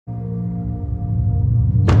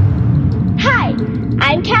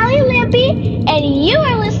I'm Callie Lampy, and you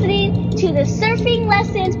are listening to the Surfing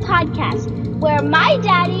Lessons podcast, where my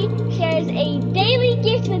daddy shares a daily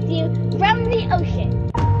gift with you from the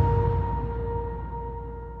ocean.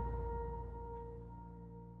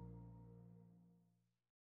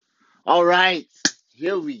 All right,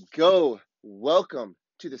 here we go. Welcome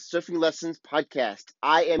to the Surfing Lessons podcast.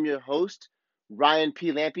 I am your host, Ryan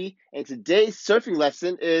P. Lampy, and today's surfing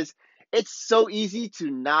lesson is it's so easy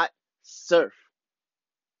to not surf.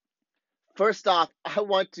 First off, I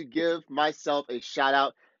want to give myself a shout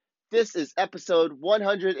out. This is episode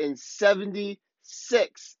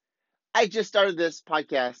 176. I just started this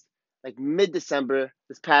podcast like mid-December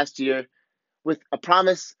this past year with a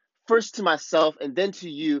promise first to myself and then to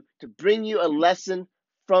you to bring you a lesson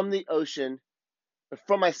from the ocean or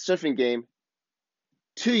from my surfing game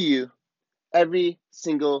to you every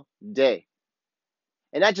single day.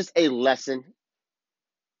 And not just a lesson,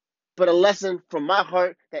 but a lesson from my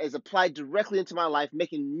heart that is applied directly into my life,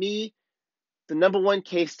 making me the number one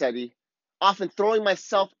case study, often throwing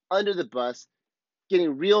myself under the bus,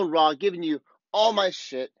 getting real and raw, giving you all my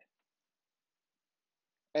shit,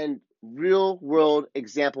 and real world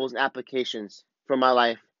examples and applications from my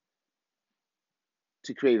life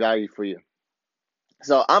to create value for you.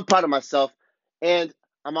 So I'm proud of myself, and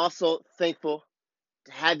I'm also thankful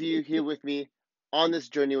to have you here with me on this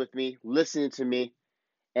journey with me, listening to me,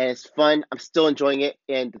 and it's fun. I'm still enjoying it,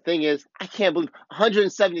 and the thing is, I can't believe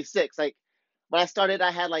 176. Like, when I started,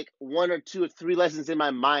 I had like 1 or 2 or 3 lessons in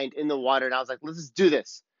my mind in the water, and I was like, let's just do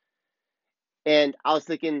this. And I was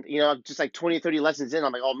thinking, just like 20 or 30 lessons in,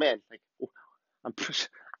 I'm like, oh man, like I'm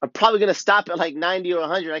probably going to stop at like 90 or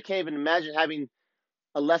 100. I can't even imagine having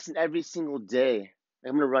a lesson every single day.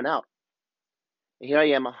 I'm going to run out. And here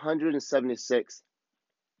I am, 176.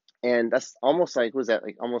 And that's almost like, what was that,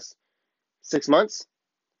 like almost 6 months?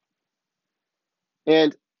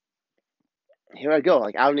 And here I go.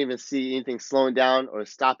 Like, I don't even see anything slowing down or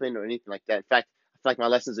stopping or anything like that. In fact, I feel like my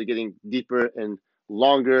lessons are getting deeper and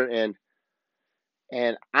longer, and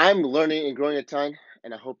I'm learning and growing a ton,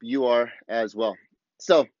 and I hope you are as well.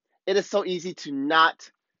 So it is so easy to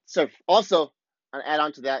not surf. Also, I'll add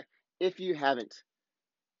on to that, if you haven't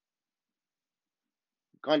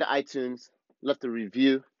gone to iTunes, left a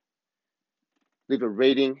review, leave a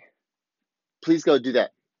rating, please go do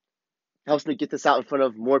that. It helps me get this out in front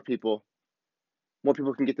of more people. More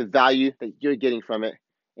people can get the value that you're getting from it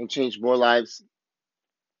and change more lives.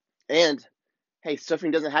 And hey,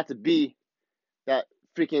 surfing doesn't have to be that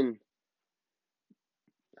freaking,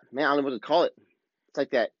 man, I don't know what to call it. It's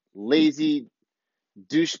like that lazy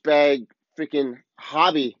douchebag freaking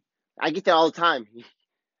hobby. I get that all the time.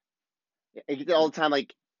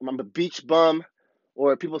 Like, I'm a beach bum,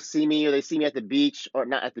 or people see me, or they see me at the beach, or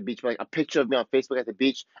not at the beach, but like a picture of me on Facebook at the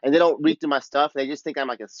beach, and they don't read through my stuff. They just think I'm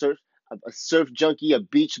like a surf junkie, a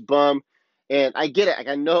beach bum. And I get it. Like,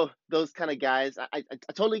 I know those kind of guys. I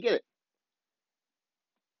totally get it.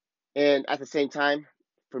 And at the same time,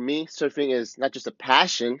 for me, surfing is not just a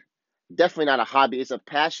passion, definitely not a hobby. It's a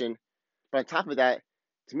passion. But on top of that,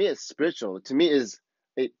 to me, it's spiritual. To me,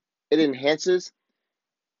 it enhances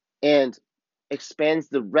and expands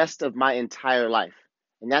the rest of my entire life.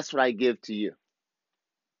 And that's what I give to you.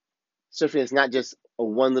 Surfing is not just a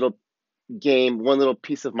one little game, one little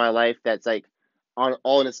piece of my life that's like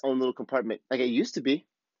all in its own little compartment like it used to be.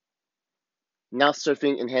 Now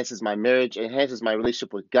surfing enhances my marriage, it enhances my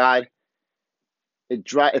relationship with God. It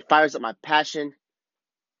fires up my passion,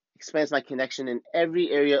 expands my connection in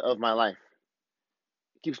every area of my life.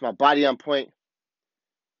 It keeps my body on point.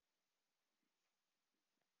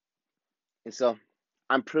 And so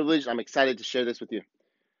I'm privileged. I'm excited to share this with you.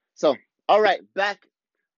 So, all right, back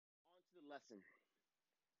onto the lesson.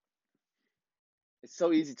 It's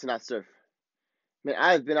so easy to not surf. Man,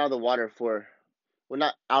 I have been out of the water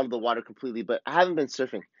not out of the water completely, but I haven't been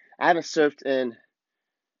surfing. I haven't surfed in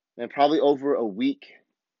probably over a week.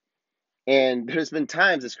 And there's been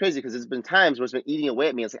times, it's crazy because there's been times where it's been eating away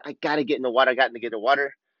at me. It's like, I got to get in the water. I got to get in the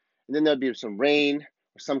water. And then there'll be some rain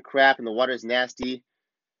or some crap, and the water is nasty.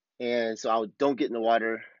 And so I don't get in the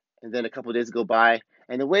water. And then a couple of days go by,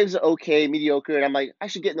 and the waves are okay, mediocre. And I'm like, I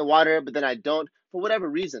should get in the water, but then I don't for whatever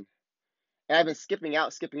reason. And I've been skipping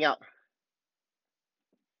out.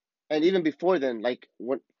 And even before then, like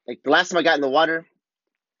the last time I got in the water,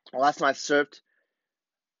 the last time I surfed,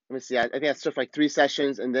 let me see, I think I surfed like 3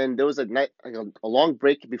 sessions, and then there was a long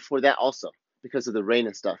break before that also because of the rain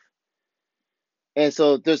and stuff. And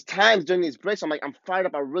so there's times during these breaks I'm like, I'm fired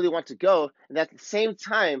up, I really want to go. And at the same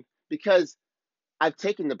time, because I've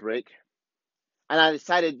taken the break and I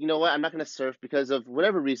decided, you know what, I'm not going to surf because of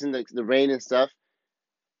whatever reason, like the rain and stuff,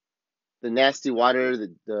 the nasty water,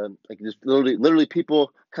 the like there's literally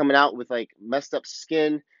people coming out with like messed up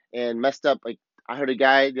skin and messed up, like I heard a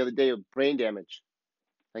guy the other day with brain damage,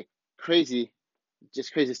 like crazy,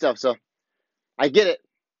 just crazy stuff. So I get it.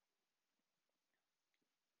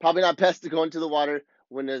 Probably not best to go into the water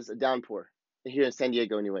when there's a downpour here in San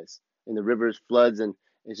Diego, anyways. And the rivers floods and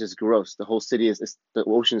it's just gross. The whole city the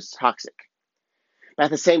ocean is toxic. But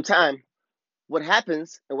at the same time, what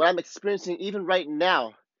happens and what I'm experiencing even right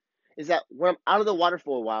now is that when I'm out of the water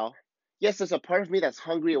for a while, yes, there's a part of me that's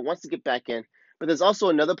hungry and wants to get back in, but there's also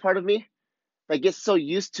another part of me that gets so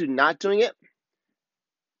used to not doing it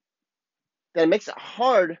that it makes it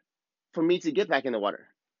hard for me to get back in the water.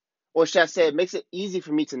 Or should I say, it makes it easy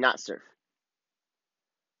for me to not surf.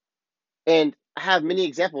 And I have many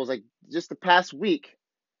examples. Like just the past week,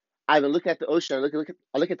 I've been looking at the ocean.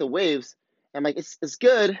 I look at the waves. And I'm like, it's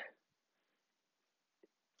good.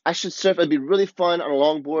 I should surf. It'd be really fun on a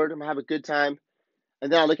longboard. I'm gonna have a good time.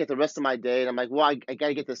 And then I look at the rest of my day, and I'm like, well, I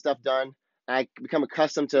gotta get this stuff done. And I become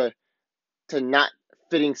accustomed to not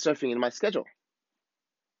fitting surfing into my schedule.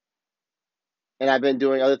 And I've been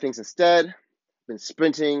doing other things instead. Been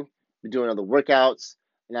sprinting, been doing other workouts,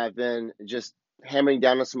 and I've been just hammering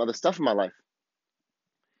down on some other stuff in my life.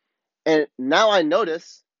 And now I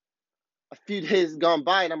notice a few days gone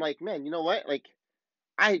by, and I'm like, man, you know what? Like,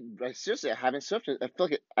 I seriously, I haven't surfed. I feel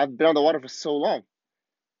like I've been on the water for so long.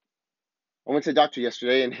 I went to the doctor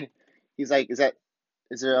yesterday, and he's like, is there,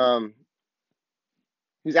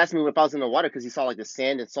 he was asking me if I was in the water because he saw like the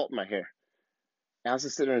sand and salt in my hair. And I was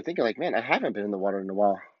just sitting there thinking, like, man, I haven't been in the water in a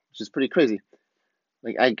while, which is pretty crazy.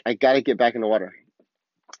 Like, I gotta get back in the water.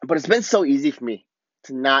 But it's been so easy for me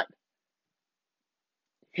to not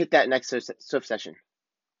hit that next surf session.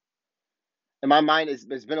 In my mind,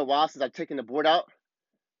 it's been a while since I've taken the board out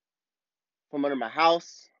from under my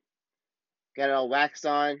house, got it all waxed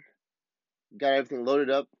on, got everything loaded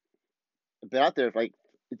up. I've been out there, like,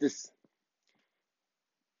 it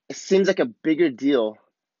seems like a bigger deal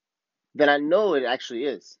than I know it actually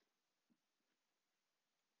is.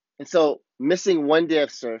 And so missing one day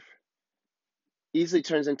of surf easily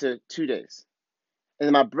turns into 2 days. And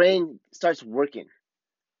then my brain starts working,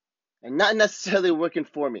 and not necessarily working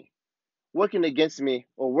for me, working against me,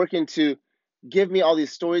 or working to give me all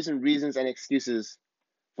these stories and reasons and excuses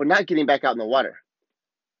for not getting back out in the water.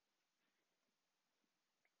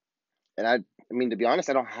 And I mean, to be honest,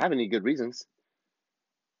 I don't have any good reasons.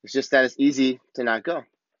 It's just that it's easy to not go.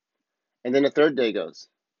 And then the third day goes.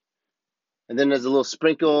 And then there's a little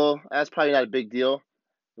sprinkle. That's probably not a big deal,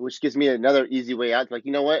 which gives me another easy way out. Like,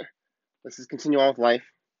 you know what? Let's just continue on with life.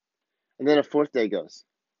 And then a fourth day goes.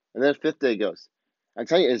 And then a fifth day goes. I'm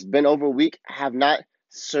telling you, it's been over a week. I have not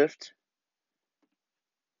surfed.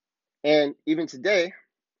 And even today,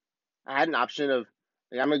 I had an option of,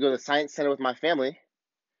 like, I'm going to go to the science center with my family.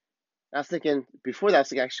 And I was thinking, before that, I was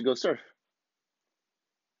thinking I should go surf.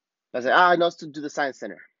 I was like, no, let's do the science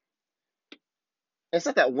center. And it's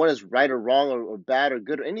not that one is right or wrong or bad or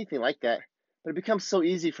good or anything like that, but it becomes so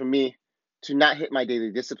easy for me to not hit my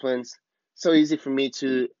daily disciplines, so easy for me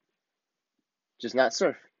to just not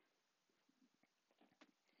surf.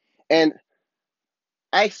 And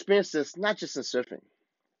I experienced this not just in surfing.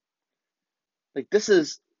 Like, this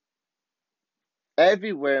is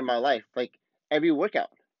everywhere in my life, like every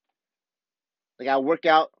workout. Like, I work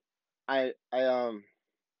out, I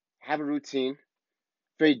have a routine,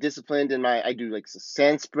 very disciplined in I do like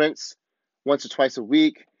sand sprints once or twice a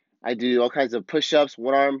week. I do all kinds of push-ups,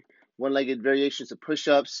 one-legged variations of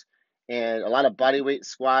push-ups, and a lot of body weight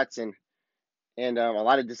squats and a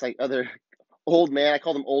lot of just like other I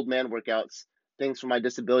call them old man workouts, things for my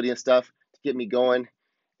disability and stuff to get me going.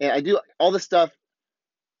 And I do all this stuff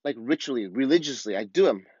like ritually, religiously. I do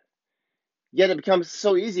them. Yet it becomes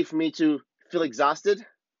so easy for me to feel exhausted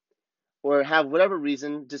or have whatever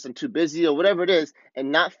reason, just I'm too busy or whatever it is,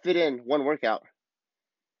 and not fit in one workout.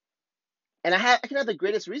 And I can have the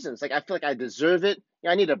greatest reasons. Like, I feel like I deserve it.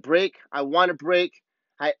 I need a break. I want a break.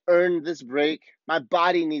 I earned this break. My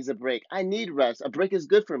body needs a break. I need rest. A break is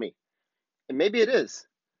good for me. And maybe it is.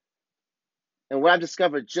 And what I've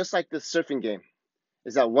discovered, just like this surfing game,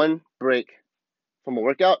 is that one break from a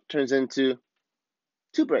workout turns into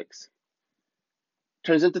 2 breaks,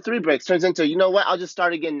 turns into 3 breaks, turns into, you know what, I'll just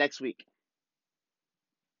start again next week.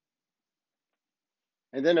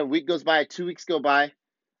 And then a week goes by, 2 weeks go by,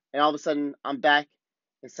 and all of a sudden I'm back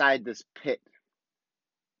inside this pit,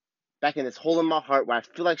 back in this hole in my heart where I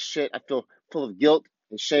feel like shit. I feel full of guilt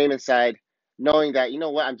and shame inside, knowing that, you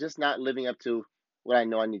know what, I'm just not living up to what I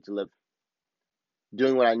know I need to live,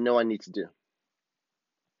 doing what I know I need to do.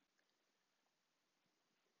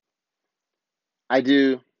 I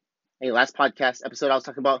do Hey, last podcast episode, I was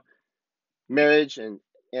talking about marriage and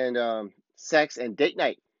sex and date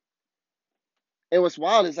night. And what's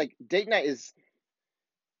wild is like date night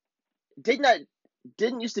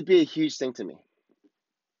didn't used to be a huge thing to me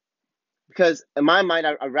because in my mind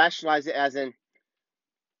I rationalized it as in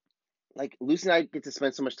like Lucy and I get to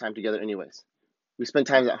spend so much time together anyways. We spend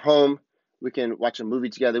time at home. We can watch a movie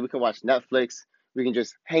together. We can watch Netflix. We can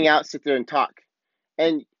just hang out, sit there and talk.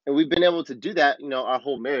 And we've been able to do that, our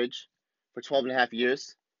whole marriage for 12 and a half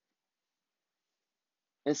years.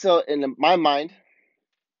 And so in my mind,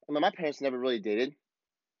 I mean, my parents never really dated.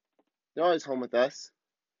 They're always home with us.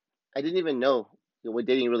 I didn't even know what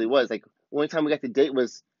dating really was. Like, the only time we got to date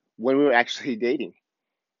was when we were actually dating,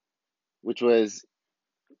 which was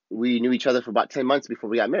we knew each other for about 10 months before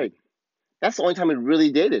we got married. That's the only time we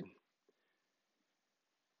really dated.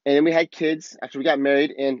 And then we had kids after we got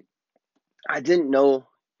married, and I didn't know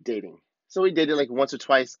dating. So we dated like once or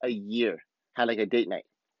twice a year, had like a date night.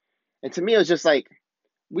 And to me, it was just like,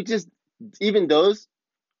 we just, even those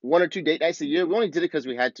one or two date nights a year, we only did it because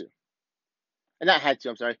we had to. And not had to,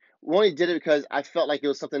 I'm sorry. We only did it because I felt like it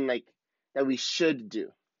was something like that we should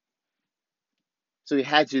do. So we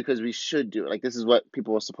had to because we should do it. Like, this is what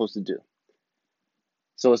people are supposed to do.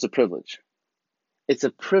 So it's a privilege. It's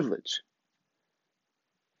a privilege.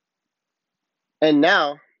 And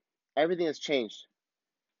now everything has changed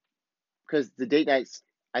because the date nights,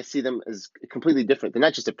 I see them as completely different. They're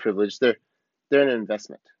not just a privilege, they're an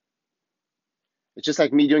investment. It's just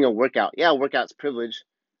like me doing a workout. Yeah, a workout's privilege.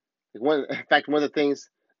 Like in fact, one of the things,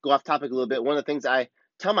 go off topic a little bit, one of the things I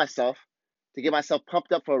tell myself to get myself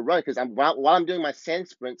pumped up for a run, because while I'm doing my sand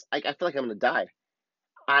sprints, I feel like I'm gonna die.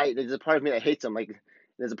 There's a part of me that hates them. Like,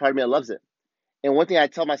 there's a part of me that loves it. And one thing I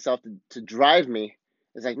tell myself to drive me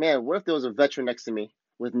is like, man, what if there was a veteran next to me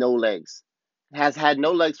with no legs, has had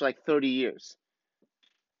no legs for like 30 years,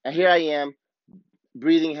 and here I am,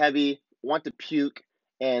 breathing heavy, want to puke,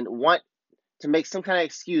 and want to make some kind of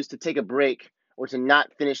excuse to take a break or to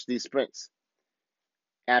not finish these sprints.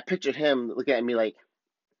 And I pictured him looking at me like,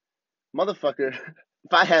 motherfucker,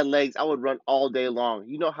 if I had legs, I would run all day long.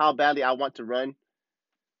 You know how badly I want to run?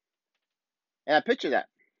 And I picture that.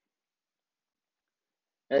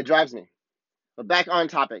 And it drives me. But back on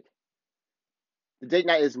topic. The date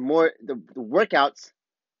night is more, the workouts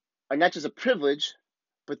are not just a privilege,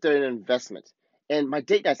 but they're an investment. And my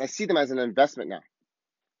date nights, I see them as an investment now.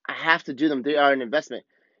 I have to do them. They are an investment.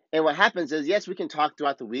 And what happens is, yes, we can talk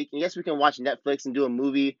throughout the week. And yes, we can watch Netflix and do a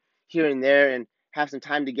movie here and there and have some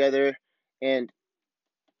time together. And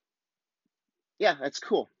yeah, that's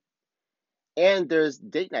cool. And there's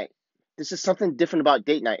date night. There's just something different about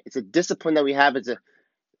date night. It's a discipline that we have. It's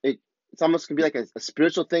almost gonna be like a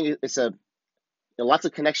spiritual thing. Lots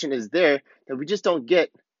of connection is there that we just don't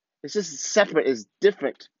get. It's just separate. It's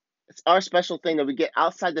different. It's our special thing that we get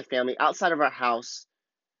outside the family, outside of our house,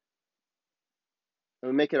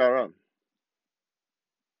 and we make it our own.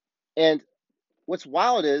 And what's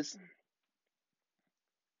wild is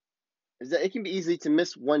that it can be easy to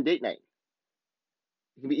miss one date night.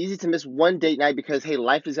 It can be easy to miss one date night because, hey,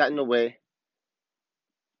 life has gotten in the way.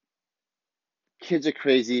 Kids are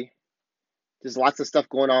crazy. There's lots of stuff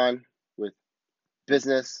going on with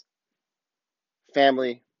business,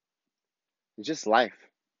 family, and just life.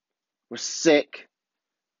 We're sick.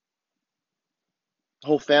 The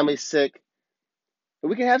whole family's sick. But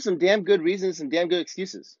we can have some damn good reasons, some damn good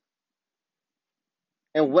excuses.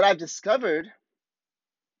 And what I've discovered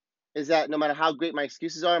is that no matter how great my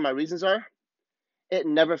excuses are, my reasons are, it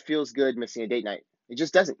never feels good missing a date night. It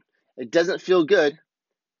just doesn't. It doesn't feel good,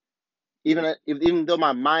 even though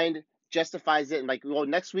my mind justifies it. And like, well,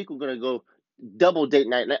 next week we're gonna go double date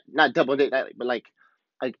night, not double date night, but like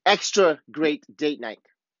extra great date night.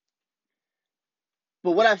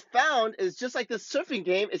 But what I've found is just like the surfing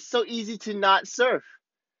game, it's so easy to not surf.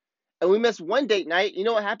 And we miss one date night, you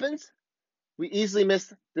know what happens? We easily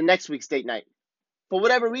miss the next week's date night. For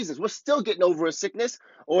whatever reasons, we're still getting over a sickness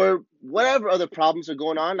or whatever other problems are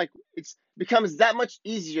going on. Like, it becomes that much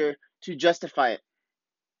easier to justify it.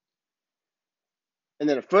 And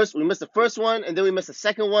then we miss the first one, and then we miss the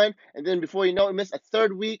second one, and then before you know it, we miss a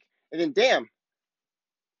third week, and then damn,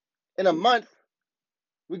 in a month,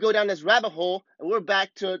 we go down this rabbit hole, and we're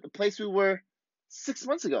back to the place we were 6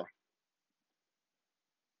 months ago.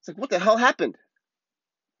 It's like, what the hell happened?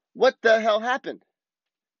 What the hell happened?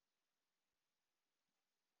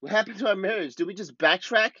 What happened to our marriage? Did we just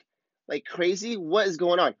backtrack like crazy? What is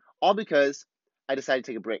going on? All because I decided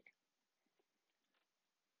to take a break.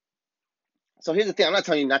 So here's the thing. I'm not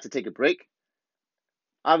telling you not to take a break.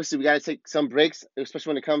 Obviously, we got to take some breaks,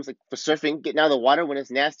 especially when it comes like for surfing, getting out of the water when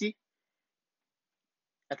it's nasty.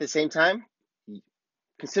 at the same time,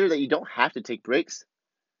 consider that you don't have to take breaks.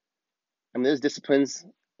 I mean, there's disciplines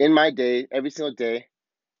in my day, every single day,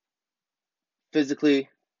 physically,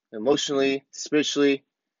 emotionally, spiritually,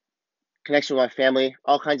 connection with my family,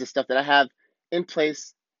 all kinds of stuff that I have in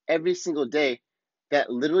place every single day that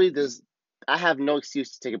literally I have no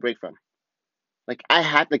excuse to take a break from. Like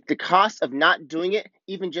the cost of not doing it,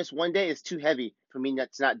 even just one day, is too heavy for me to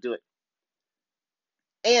not do it.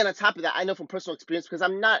 And on top of that, I know from personal experience, because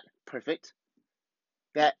I'm not perfect,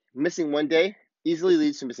 that missing one day easily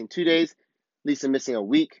leads to missing 2 days, leads to missing a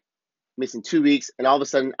week, missing 2 weeks, and all of a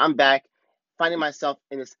sudden I'm back, finding myself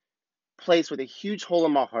in this place with a huge hole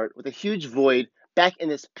in my heart, with a huge void, back in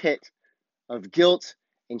this pit of guilt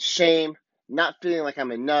and shame, not feeling like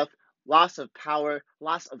I'm enough, loss of power,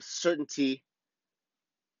 loss of certainty.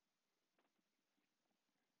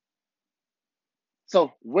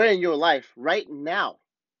 So where in your life right now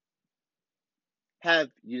have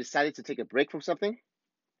you decided to take a break from something?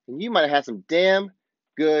 And you might have had some damn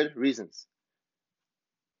good reasons.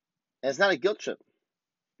 And it's not a guilt trip.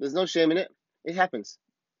 There's no shame in it. It happens.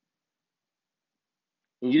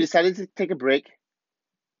 And you decided to take a break,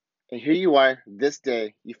 and here you are this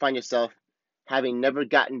day, you find yourself having never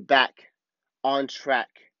gotten back on track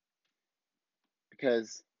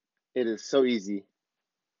because it is so easy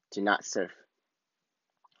to not surf.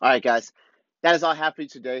 All right, guys, that is all I have for you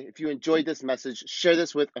today. If you enjoyed this message, share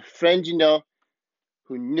this with a friend you know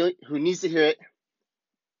who needs to hear it.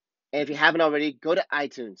 And if you haven't already, go to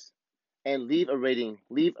iTunes and leave a rating,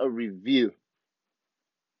 leave a review.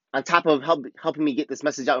 On top of helping me get this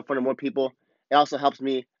message out in front of more people, it also helps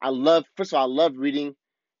me. First of all, I love reading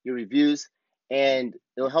your reviews, and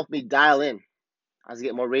it'll help me dial in as I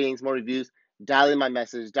get more ratings, more reviews, dial in my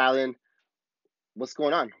message, dial in what's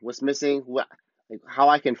going on, what's missing, how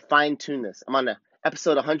I can fine tune this. I'm on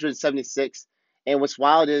episode 176, and what's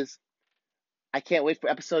wild is I can't wait for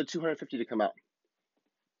episode 250 to come out.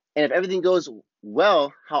 And if everything goes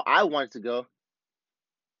well, how I want it to go,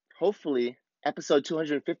 hopefully episode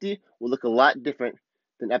 250 will look a lot different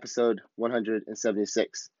than episode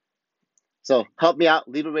 176. So help me out,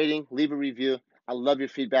 leave a rating, leave a review. I love your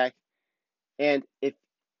feedback. And if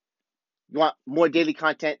you want more daily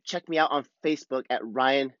content, check me out on Facebook at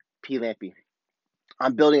Ryan P. Lampy.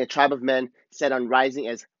 I'm building a tribe of men set on rising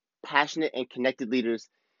as passionate and connected leaders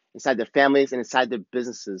inside their families and inside their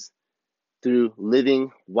businesses through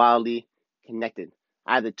living wildly connected.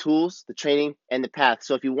 I have the tools, the training, and the path.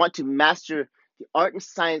 So if you want to master the art and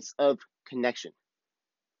science of connection,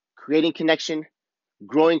 creating connection,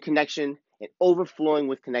 growing connection, and overflowing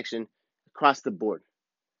with connection across the board,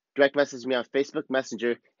 direct message me on Facebook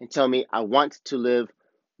Messenger and tell me I want to live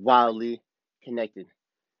wildly connected.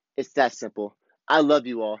 It's that simple. I love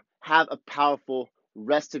you all. Have a powerful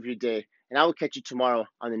rest of your day, and I will catch you tomorrow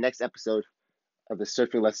on the next episode of the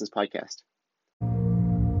Surfing Lessons Podcast.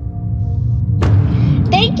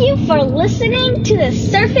 Thank you for listening to the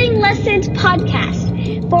Surfing Lessons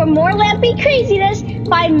Podcast. For more Lampy craziness,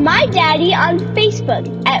 find my daddy on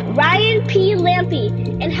Facebook at Ryan P. Lampy,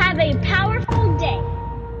 and have a powerful